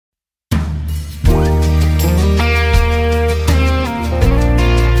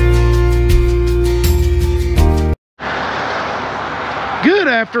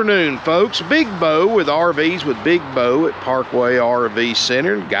afternoon, folks. Big Bo with RVs with Big Bo at Parkway RV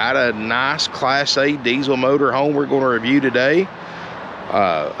Center. Got a nice Class A diesel motor home we're going to review today.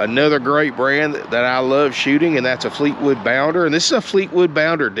 Another great brand that I love shooting, and that's a Fleetwood Bounder. And this is a Fleetwood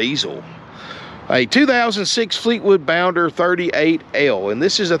Bounder diesel. A 2006 Fleetwood Bounder 38L. And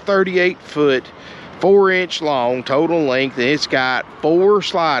this is a 38-foot, 4-inch long total length. And it's got 4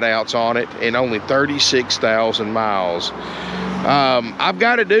 slide outs on it and only 36,000 miles. I've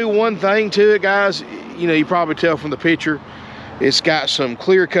got to do one thing to it, guys. You know, you probably tell from the picture, it's got some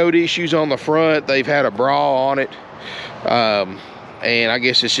clear coat issues on the front. They've had a bra on it. And I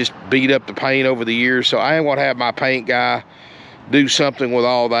guess it's just beat up the paint over the years. So I ain't gonna have my paint guy do something with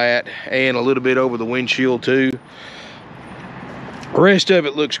all that, and a little bit over the windshield too. The rest of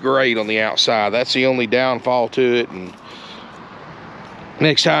it looks great on the outside. That's the only downfall to it. And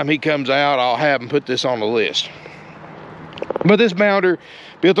next time he comes out, I'll have him put this on the list. But this Bounder,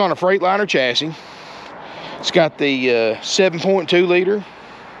 built on a Freightliner chassis. It's got the 7.2 liter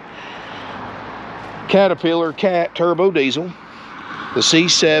Caterpillar Cat turbo diesel. The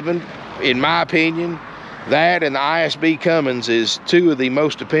C7, in my opinion, that and the ISB Cummins is 2 of the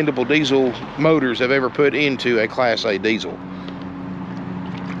most dependable diesel motors I've ever put into a Class A diesel.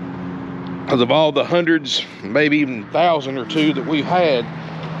 Because of all the hundreds, maybe even 1,000 or 2 that we've had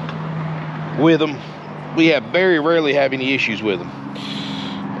with them, we have very rarely have any issues with them.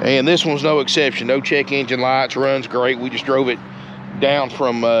 And this one's no exception. No check engine lights, runs great. We just drove it down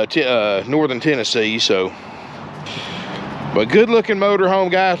from northern Tennessee, so. But good looking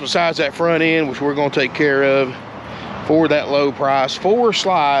motorhome, guys, besides that front end, which we're gonna take care of for that low price. 4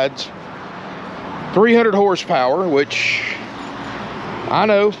 slides, 300 horsepower, which I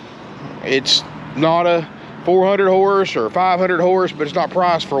know it's not a 400 horse or 500 horse, but it's not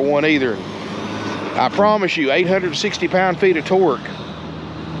priced for one either. I promise you, 860 pound-feet of torque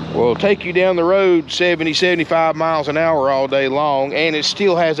will take you down the road 70, 75 miles an hour all day long, and it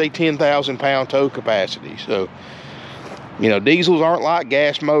still has a 10,000 pound tow capacity. So, you know, diesels aren't like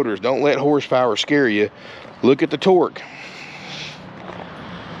gas motors. Don't let horsepower scare you. Look at the torque.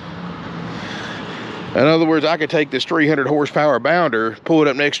 In other words, I could take this 300 horsepower Bounder, pull it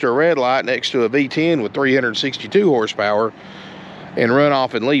up next to a red light, next to a V10 with 362 horsepower, and run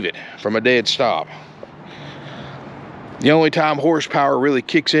off and leave it from a dead stop. The only time horsepower really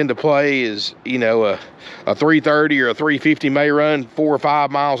kicks into play is, you know, a 330 or a 350 may run 4 or 5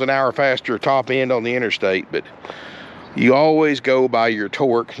 miles an hour faster top end on the interstate, but you always go by your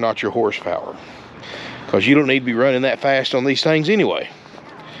torque, not your horsepower, because you don't need to be running that fast on these things anyway.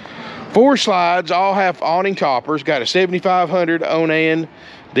 4 slides, all have awning toppers. Got a 7500 Onan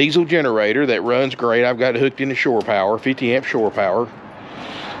diesel generator that runs great. I've got it hooked into shore power, 50 amp shore power.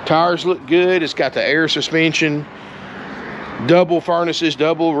 Tires look good. It's got the air suspension, double furnaces,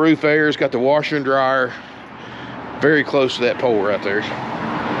 double roof air. It's got the washer and dryer very close to that pole right there,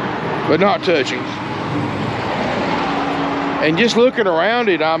 but not touching. And just looking around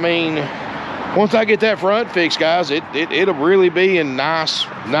it, I mean, once I get that front fixed, guys, it'll really be in nice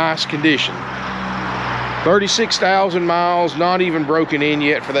condition. 36,000 miles, not even broken in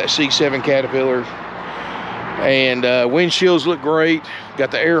yet for that C7 Caterpillar. And windshields look great. Got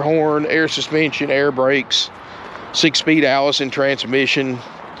the air horn, air suspension, air brakes, 6-speed Allison transmission.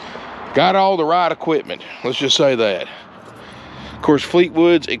 Got all the right equipment, let's just say that. Of course,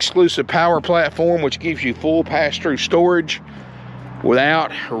 Fleetwood's exclusive power platform, which gives you full pass-through storage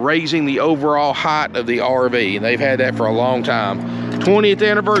without raising the overall height of the RV. And they've had that for a long time. 20th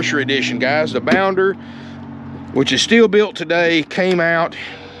anniversary edition, guys. The Bounder, which is still built today, came out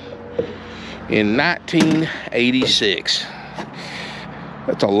in 1986.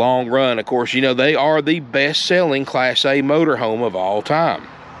 That's a long run. Of course, you know, they are the best-selling Class A motorhome of all time.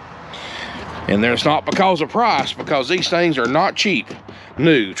 And it's not because of price, because these things are not cheap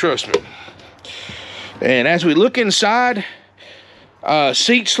new, trust me. And as we look inside,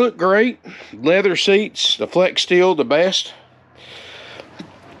 seats look great. Leather seats, the Flex Steel, the best.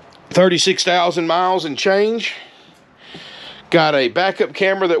 36,000 miles and change. Got a backup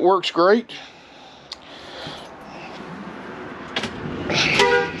camera that works great.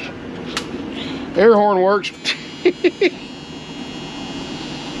 Air horn works.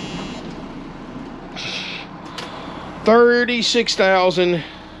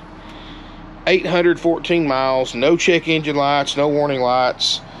 36,814 miles. No check engine lights, no warning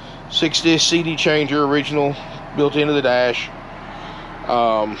lights. 6-disc CD changer, original, built into the dash.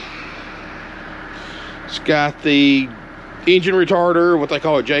 It's got the engine retarder, what they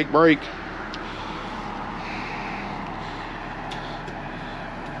call a Jake brake.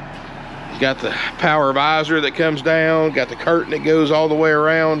 Got the power visor that comes down, got the curtain that goes all the way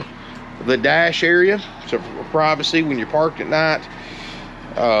around the dash area, so for privacy when you're parked at night.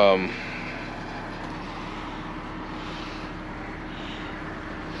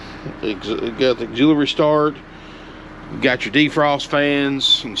 Got the auxiliary start, got your defrost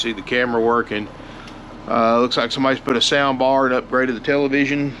fans. You can see the camera working. Looks like somebody's put a sound bar and upgraded the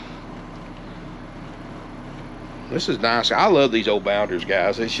television. This is nice. I love these old Bounders,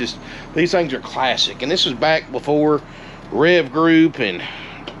 guys. It's just, these things are classic. And this is back before Rev Group and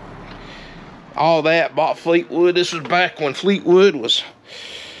all that bought Fleetwood. This was back when Fleetwood was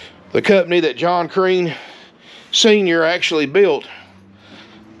the company that John Crean Sr. actually built.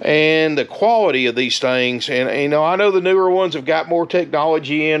 And the quality of these things, and you know, I know the newer ones have got more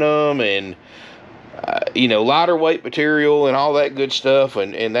technology in them, and you know, lighter weight material and all that good stuff,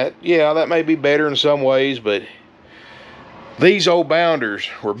 and that, yeah, that may be better in some ways, but these old Bounders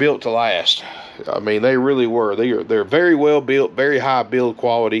were built to last. I mean, they really were. They're very well built, very high build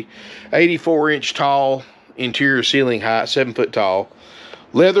quality, 84-inch tall interior ceiling height, 7 foot tall,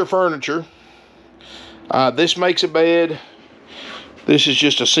 leather furniture. This makes a bed. This is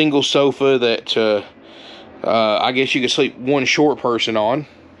just a single sofa that I guess you could sleep one short person on.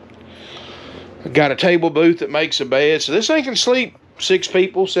 Got a table booth that makes a bed, so this thing can sleep 6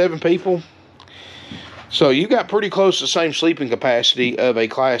 people, 7 people. So you got pretty close to the same sleeping capacity of a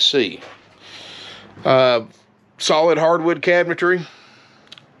Class C. Solid hardwood cabinetry.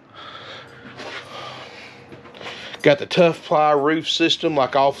 Got the tough ply roof system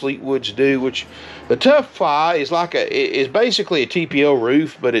like all Fleetwoods do, which the tough ply is like is basically a TPO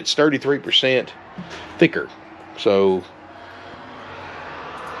roof, but it's 33% thicker. So,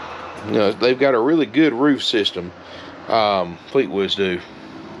 you know, they've got a really good roof system. Fleetwoods do.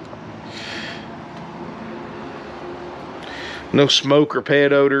 No smoke or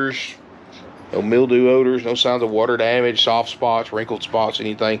pet odors, no mildew odors, no signs of water damage, soft spots, wrinkled spots,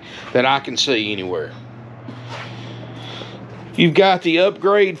 anything that I can see anywhere. You've got the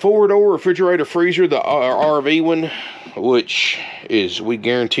upgrade 4-door refrigerator freezer, the RV one, which is, we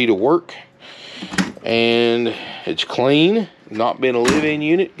guarantee to work. And it's clean, not been a live-in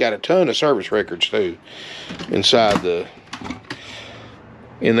unit. Got a ton of service records too inside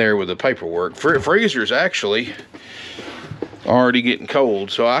in there with the paperwork. Freezer's actually already getting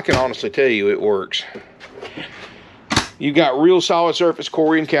cold, so I can honestly tell you it works. You've got real solid surface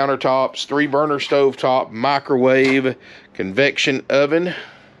Corian countertops, 3-burner stovetop, microwave, convection oven.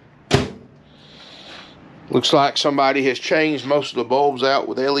 Looks like somebody has changed most of the bulbs out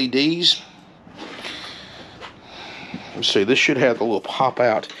with LEDs. Let's see, this should have the little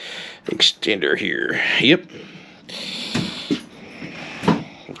pop-out extender here. Yep.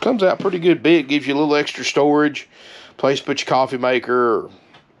 It comes out pretty good big, gives you a little extra storage, place to put your coffee maker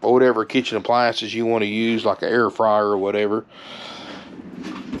or whatever kitchen appliances you want to use, like an air fryer or whatever.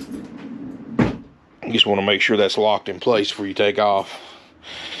 You just want to make sure that's locked in place before you take off.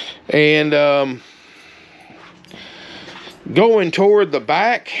 And going toward the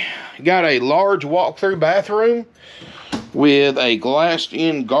back, got a large walk-through bathroom with a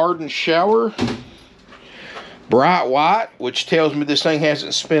glassed-in garden shower. Bright white, which tells me this thing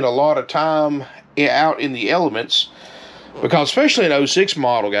hasn't spent a lot of time out in the elements. Because especially an 06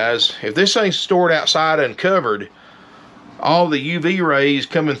 model, guys, if this thing's stored outside uncovered, all the UV rays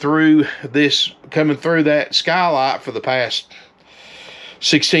coming through that skylight for the past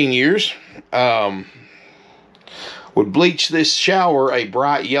 16 years would bleach this shower a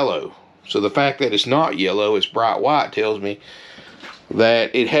bright yellow. So the fact that it's not yellow, it's bright white, tells me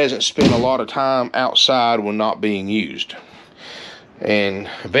that it hasn't spent a lot of time outside when not being used. And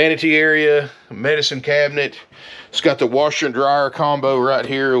vanity area, medicine cabinet. It's got the washer and dryer combo right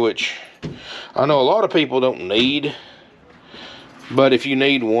here, which I know a lot of people don't need. But if you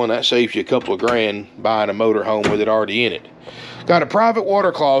need one, that saves you a couple of grand buying a motorhome with it already in it. Got a private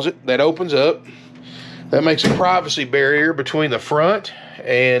water closet that opens up. That makes a privacy barrier between the front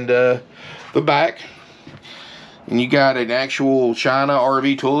and the back. And you got an actual China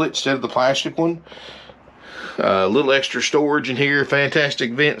RV toilet instead of the plastic one. A little extra storage in here.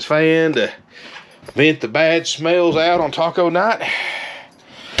 Fantastic vents fan to vent the bad smells out on taco night.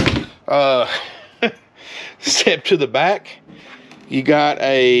 Step to the back. You got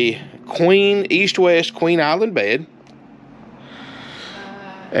a queen, east-west Queen Island bed.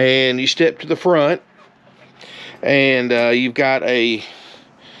 And you step to the front. And you've got a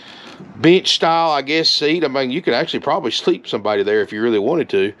bench style, I guess, seat. I mean, you could actually probably sleep somebody there if you really wanted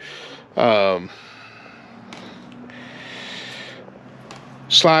to.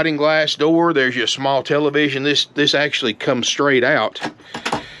 Sliding glass door. There's your small television. This actually comes straight out.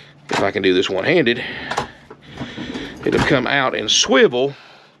 if I can do this one-handed, it'll come out and swivel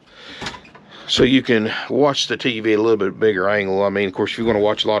so you can watch the TV at a little bit bigger angle. I mean, of course, if you're going to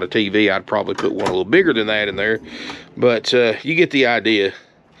watch a lot of TV, I'd probably put one a little bigger than that in there, but you get the idea.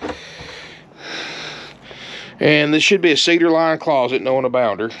 And this should be a cedar lined closet, knowing a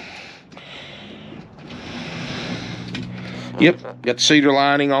bounder. Yep, got the cedar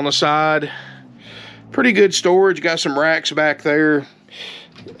lining on the side. Pretty good storage. Got some racks back there.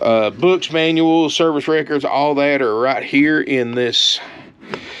 Books, manuals, service records, all that are right here in this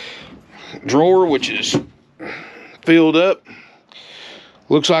drawer, which is filled up.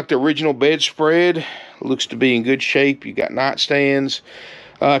 Looks like the original bedspread. Looks to be in good shape. You got nightstands.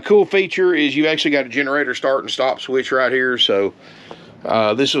 Cool feature is you actually got a generator start and stop switch right here. So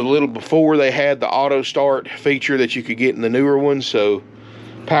this is a little before they had the auto start feature that you could get in the newer ones. So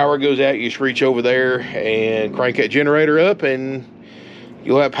power goes out, you just reach over there and crank that generator up and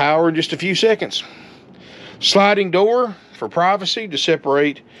you'll have power in just a few seconds. Sliding door for privacy to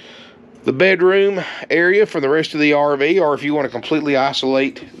separate the bedroom area from the rest of the RV, or if you want to completely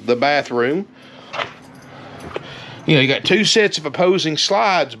isolate the bathroom. You know, you got two sets of opposing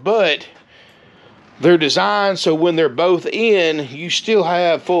slides, but they're designed so when they're both in, you still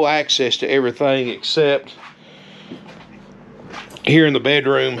have full access to everything except here in the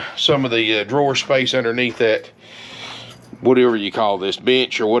bedroom, some of the drawer space underneath that, whatever you call this,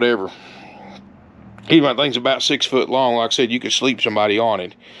 bench or whatever. Even that thing's about 6 foot long. Like I said, you could sleep somebody on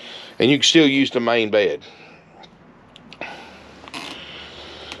it. And you can still use the main bed.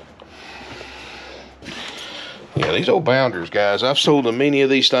 Yeah, these old bounders, guys, I've sold them many of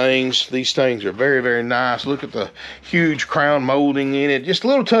these things. These things are very, very nice. Look at the huge crown molding in it. Just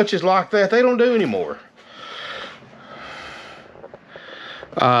little touches like that, they don't do anymore.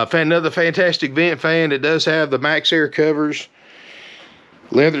 Found another fantastic vent fan. It does have the Max Air covers.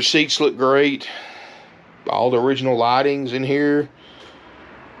 Leather seats look great. All the original lightings in here.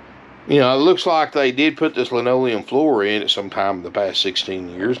 You know, it looks like they did put this linoleum floor in at some time in the past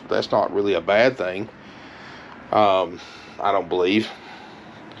 16 years, but that's not really a bad thing. I don't believe.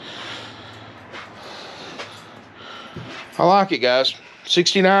 I like it, guys.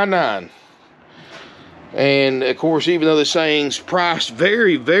 $69.9. And of course, even though this thing's priced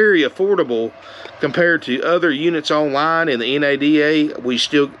very, very affordable compared to other units online in the NADA, we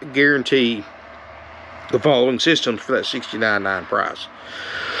still guarantee the following systems for that $69.9 price.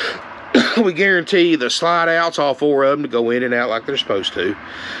 We guarantee the slide outs, all four of them, to go in and out like they're supposed to.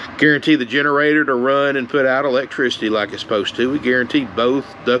 Guarantee the generator to run and put out electricity like it's supposed to. We guarantee both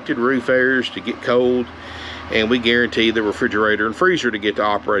ducted roof airs to get cold, and we guarantee the refrigerator and freezer to get to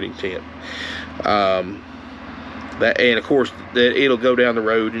operating temp. And of course, that it'll go down the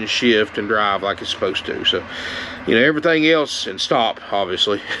road and shift and drive like it's supposed to. So, you know, everything else, and stop,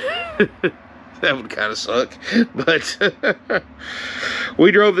 obviously. That would kind of suck, but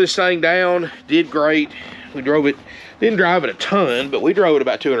we drove this thing down, did great. We drove it, didn't drive it a ton, but we drove it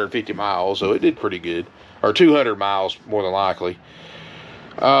about 250 miles, so it did pretty good, or 200 miles more than likely.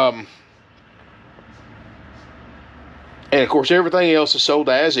 And of course, everything else is sold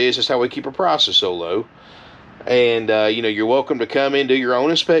as is. That's how we keep our prices so low. And you know, you're welcome to come in and do your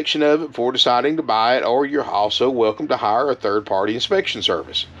own inspection of it before deciding to buy it, or you're also welcome to hire a third-party inspection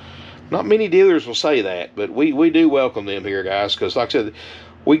service. Not many dealers will say that, but we do welcome them here, guys, because like I said,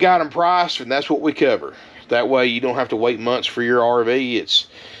 we got them priced, and that's what we cover. That way you don't have to wait months for your RV. It's,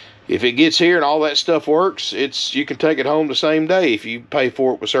 if it gets here and all that stuff works, you can take it home the same day if you pay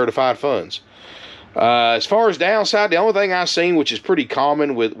for it with certified funds. As far as downside, the only thing I've seen, which is pretty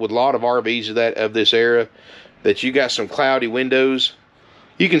common with a lot of RVs of this era, that you got some cloudy windows.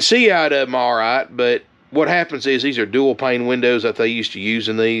 You can see out of them all right, but what happens is these are dual pane windows that they used to use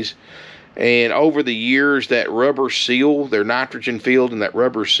in these. And over the years, that rubber seal, they're nitrogen filled, and that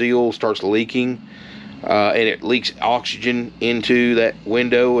rubber seal starts leaking. And it leaks oxygen into that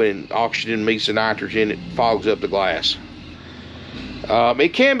window, and oxygen meets the nitrogen, it fogs up the glass.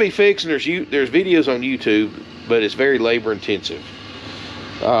 It can be fixed, and there's videos on YouTube, but it's very labor intensive.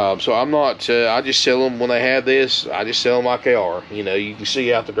 So I'm not, I just sell them when they have this. I just sell them like they are. You know, you can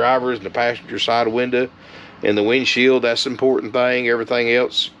see out the driver's and the passenger side window and the windshield. That's the important thing. Everything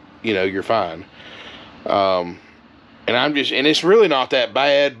else, you know, you're fine. And it's really not that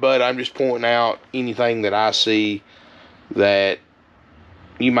bad, but I'm just pointing out anything that I see that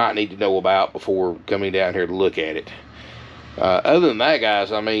you might need to know about before coming down here to look at it. Other than that,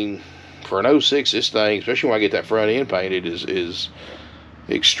 guys, I mean, for an 06, this thing, especially when I get that front end painted, is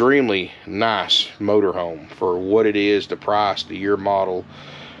extremely nice motorhome for what it is, the price, the year model.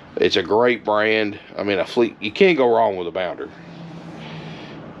 It's a great brand. I mean, you can't go wrong with a Bounder.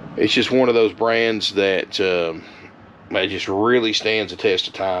 It's just one of those brands that it just really stands the test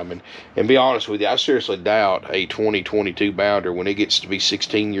of time. And be honest with you, I seriously doubt a 2022 Bounder, when it gets to be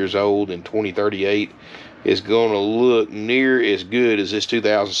 16 years old in 2038, is going to look near as good as this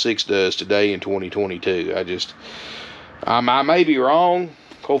 2006 does today in 2022. I may be wrong.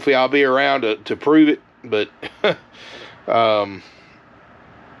 Hopefully I'll be around to prove it, but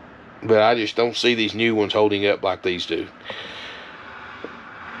but I just don't see these new ones holding up like these do.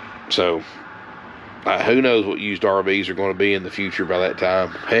 So who knows what used RVs are going to be in the future by that time.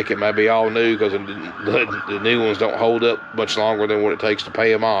 Heck, it might be all new, because the new ones don't hold up much longer than what it takes to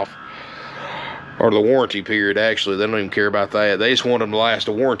pay them off. Or the warranty period, actually. They don't even care about that. They just want them to last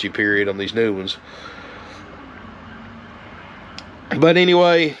a warranty period on these new ones. But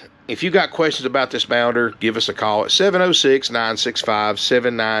anyway, if you got questions about this Bounder, give us a call at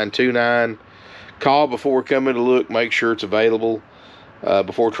 706-965-7929. Call before coming to look. Make sure it's available.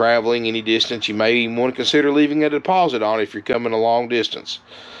 Before traveling any distance, you may even want to consider leaving a deposit on it if you're coming a long distance.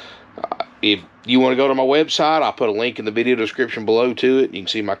 If you want to go to my website, I'll put a link in the video description below to it. You can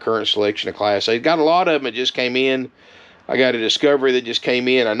see my current selection of Class A. Got a lot of them that just came in. I got a Discovery that just came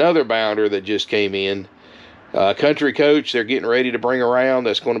in, another Bounder that just came in. Country Coach, they're getting ready to bring around.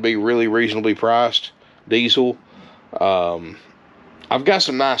 That's going to be really reasonably priced. Diesel. I've got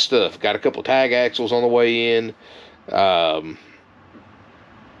some nice stuff. Got a couple tag axles on the way in.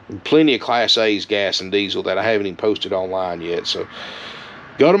 Plenty of Class A's, gas and diesel, that I haven't even posted online yet. So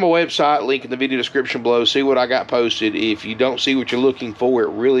go to my website, link in the video description below, see what I got posted. If you don't see what you're looking for, it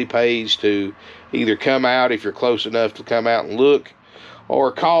really pays to either come out, if you're close enough to come out and look,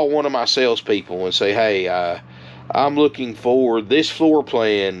 or call one of my salespeople and say, hey, I'm looking for this floor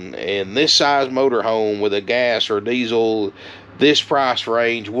plan and this size motorhome with a gas or diesel, this price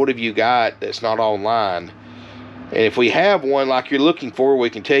range. What have you got that's not online? And if we have one like you're looking for, we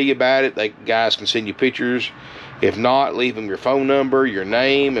can tell you about it. They guys can send you pictures. If not, leave them your phone number, your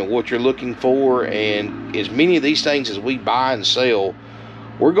name, and what you're looking for. And as many of these things as we buy and sell,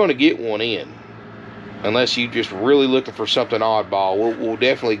 we're going to get one in. Unless you're just really looking for something oddball, we'll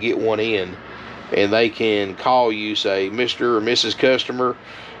definitely get one in. And they can call you, say, Mr. or Mrs. Customer,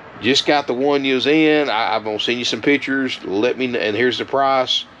 just got the one you was in. I'm going to send you some pictures. Let me know, and here's the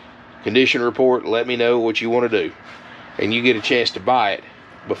price. Condition report, let me know what you want to do. And you get a chance to buy it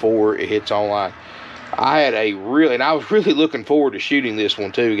before it hits online. I was really looking forward to shooting this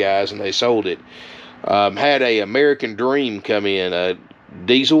one too, guys, and they sold it. Had a American Dream come in, a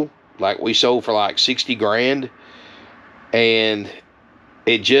diesel, like we sold for like 60 grand. And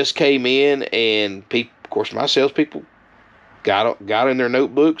it just came in, and people, of course, my salespeople got in their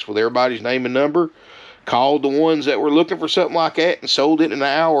notebooks with everybody's name and number, called the ones that were looking for something like that, and sold it in an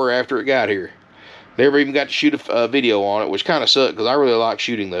hour after it got here. Never even got to shoot a video on it, which kind of sucked, because I really like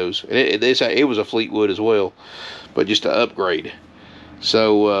shooting those. And it was a Fleetwood as well, but just an upgrade.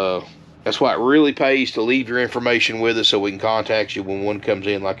 So that's why it really pays to leave your information with us, so we can contact you when one comes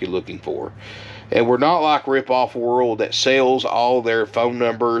in like you're looking for. And we're not like Rip Off World that sells all their phone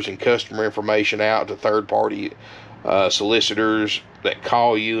numbers and customer information out to third-party solicitors that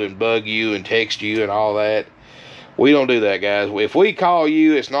call you and bug you and text you and all that. We don't do that, guys. If we call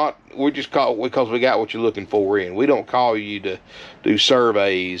you, it's not, we just call because we got what you're looking for in. We don't call you to do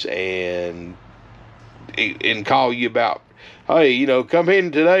surveys and call you about, hey, you know, come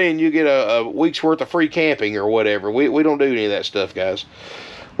in today and you get a week's worth of free camping or whatever. We don't do any of that stuff, guys.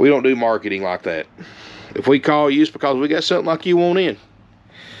 We don't do marketing like that. If we call you, it's because we got something like you want in.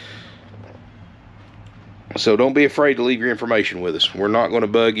 So don't be afraid to leave your information with us. We're not going to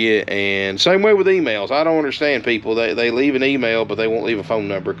bug you. And same way with emails. I don't understand people. They leave an email, but they won't leave a phone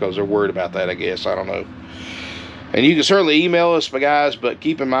number because they're worried about that, I guess. I don't know. And you can certainly email us, my guys, but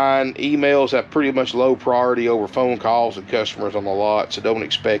keep in mind, emails have pretty much low priority over phone calls and customers on the lot, so don't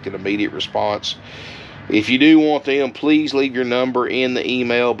expect an immediate response. If you do want them, please leave your number in the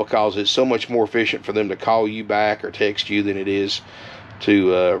email, because it's so much more efficient for them to call you back or text you than it is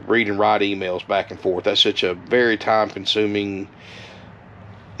to read and write emails back and forth. That's such a very time-consuming,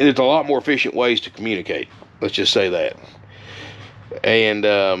 and it's a lot more efficient ways to communicate. Let's just say that.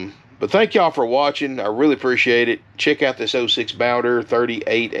 And but thank y'all for watching. I really appreciate it. Check out this 06 Bounder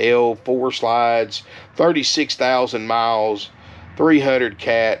 38L, 4 slides, 36,000 miles, 300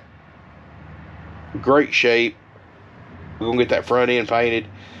 cat. Great shape. We're gonna get that front end painted.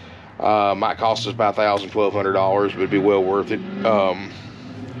 Might cost us about $1,000, $1,200, but it'd be well worth it.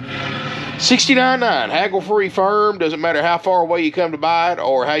 $69.9, haggle free, firm. Doesn't matter how far away you come to buy it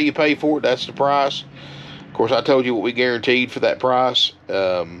or how you pay for it. That's the price. Of course, I told you what we guaranteed for that price.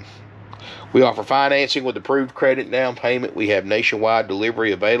 We offer financing with approved credit and down payment. We have nationwide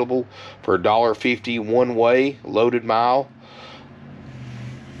delivery available for $1.50 one way loaded mile.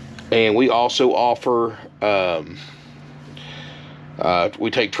 And we also offer,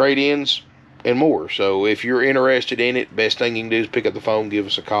 we take trade-ins and more. So if you're interested in it, best thing you can do is pick up the phone, give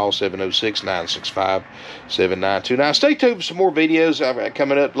us a call, 706-965-7929. Stay tuned for some more videos I've got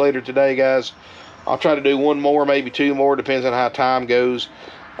coming up later today, guys. I'll try to do one more, maybe two more, depends on how time goes.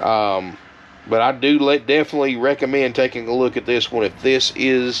 But I do definitely recommend taking a look at this one. If this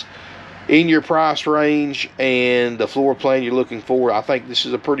is in your price range and the floor plan you're looking for, I think this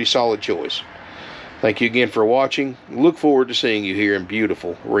is a pretty solid choice. Thank you again for watching. Look forward to seeing you here in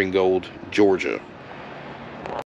beautiful Ringgold, Georgia.